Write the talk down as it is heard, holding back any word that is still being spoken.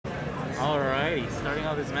Alrighty, starting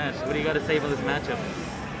off this match. What do you got to say about this matchup?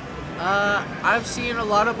 I've seen a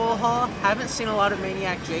lot of BullHall. Haven't seen a lot of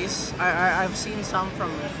MaNiAcJaCe. I've seen some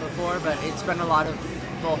from before, but it's been a lot of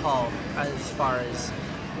BullHall as far as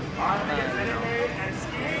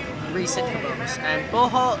recent Kabooms. And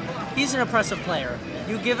BullHall, he's an impressive player.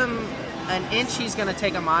 You give him an inch, he's gonna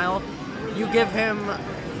take a mile. You give him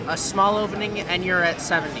a small opening, and you're at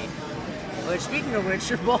 70. Which, speaking of which,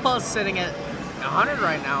 your BullHall is sitting at 100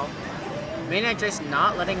 right now. MaNiAcJaCe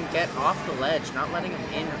not letting him get off the ledge, not letting him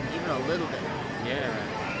in even a little bit. Yeah,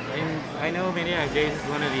 and I know MaNiAcJaCe is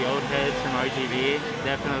one of the old heads from RGB.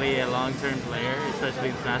 Definitely a long-term player, especially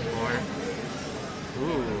in Smash 4.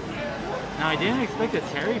 Ooh. Now, I didn't expect a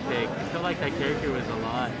Terry pick. I feel like that character was a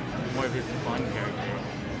lot more of his fun character.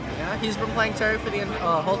 Yeah, he's been playing Terry for the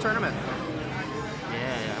whole tournament.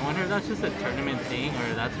 Yeah, I wonder if that's just a tournament thing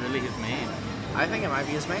or that's really his main. I think it might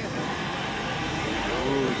be his main.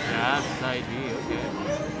 Ooh, jab side B, okay.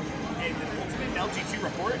 Hey, did the Ultimate LG2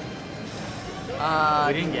 report?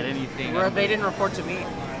 We didn't get anything. They didn't report to me.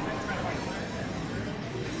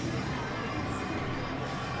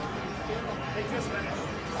 They just finished.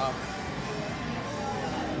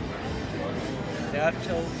 Death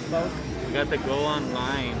till smoke. We got the go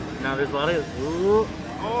online. Now there's a lot of... Ooh.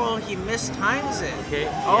 Oh, he mistimes it. Okay.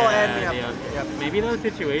 Oh, yeah, and yep. Maybe that was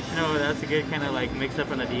situational. That's a good kind of like mix up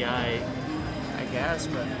on the DI. I guess,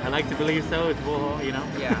 but I like to believe so. It's BullHall, you know.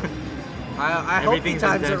 Yeah. I hope he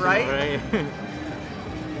times it right. Okay.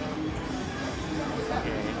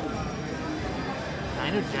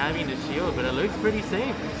 Kind of jabbing the shield, but it looks pretty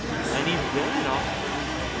safe. And he's good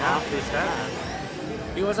off this pass.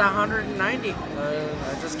 He was 190.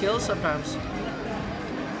 Just kills sometimes.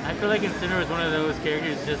 I feel like Incineroar is one of those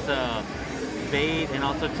characters just bait and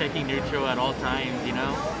also checking neutral at all times, you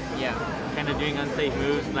know? Yeah. Kind of doing unsafe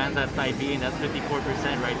moves, lands that side B, and that's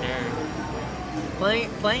 54% right there.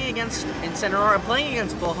 Playing against Incineroar, playing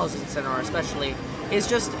against BullHall's Incineroar especially, is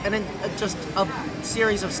just a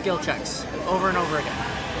series of skill checks over and over again.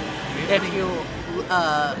 If you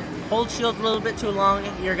hold shield a little bit too long,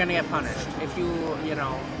 you're gonna get punished. If you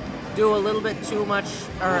do a little bit too much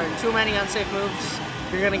or too many unsafe moves,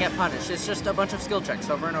 you're gonna get punished. It's just a bunch of skill checks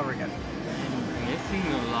over and over again. Missing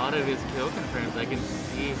a lot of his kill confirms. I can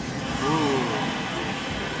see, ooh,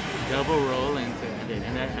 double roll into it,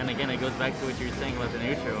 and again it goes back to what you were saying about the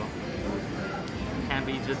neutral. Can't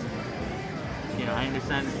be just, I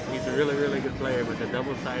understand he's a really, really good player, but the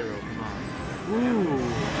double side roll, come on. Ooh.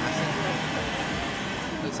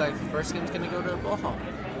 Looks like the first game's gonna go to BullHall.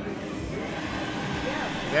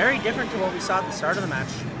 Very different to what we saw at the start of the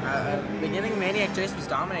match. Beginning, MaNiAcJaCe was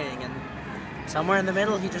dominating, and somewhere in the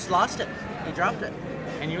middle, he just lost it. He dropped it.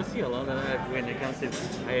 And you'll see a lot of that when it comes to,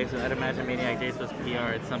 I'd imagine MaNiAcJaCe was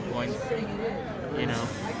PR at some points. A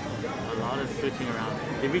lot of switching around.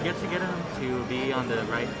 Did we get him to be on the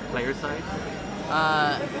right player side?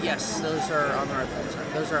 Yes, those are on the right player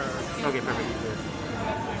side. Those are... Okay, perfect. Good.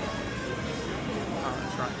 Oh,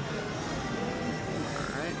 that's right.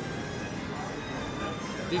 Alright.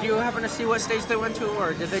 Did you happen to see what stage they went to,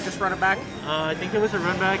 or did they just run it back? I think it was a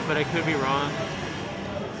run back, but I could be wrong.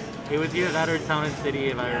 It was either that or Town and City,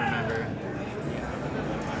 if I remember.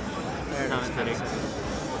 Yeah. Town and City.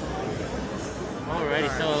 Alrighty,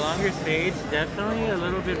 so a longer stage, definitely a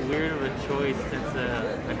little bit weird of a choice since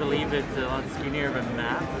I believe it's a lot skinnier of a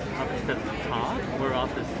map up to the top or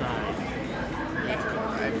off the side.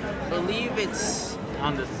 I believe it's...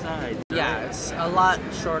 On the side. Yeah, it's a lot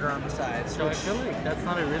shorter on the sides. So I feel like that's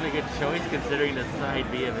not a really good choice considering the side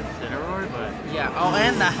B of Incineroar, but... Yeah, oh,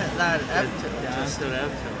 and that F-tilt. Just an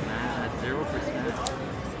F-tilt, man, at 0%.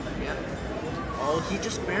 Yeah. Oh, he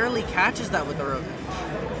just barely catches that with the rope.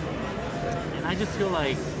 And I just feel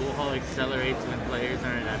like BullHall accelerates when players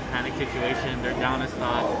are in a panic situation, they're down a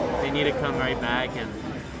stock, they need to come right back, and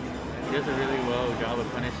he does a really well job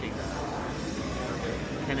of punishing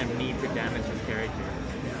kind of need to damage his character.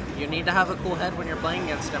 You need to have a cool head when you're playing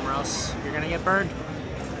against him, or else you're gonna get burned.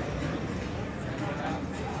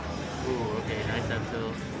 Ooh, okay, nice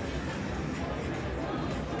F-tilt.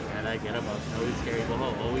 Yeah, that get up is always scary.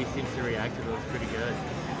 BullHall always seems to react to those pretty good.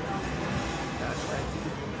 That's right.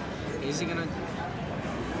 Is he gonna...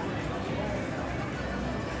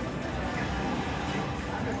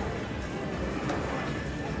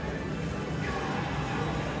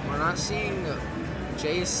 We're not seeing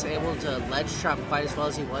Jace able to ledge trap quite as well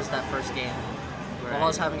as he was that first game.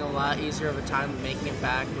 BullHall's having a lot easier of a time making it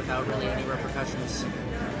back without really any repercussions.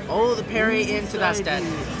 Oh, the parry into that's dead.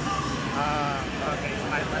 Okay,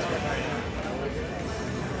 let's go.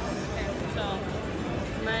 So,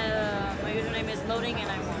 my username is loading and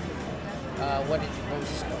I won. What did you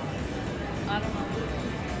post? I don't know.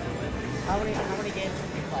 How many games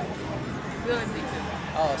did you play? We only played 2.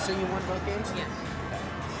 Oh, so you won both games? Yes.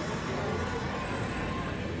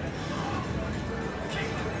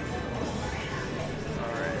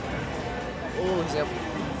 Oh, he's up.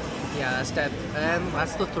 Yeah, that's dead. And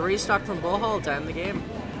that's the 3 stock from BullHall to end the game.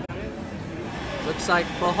 Looks like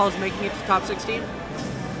BullHall's making it to top 16.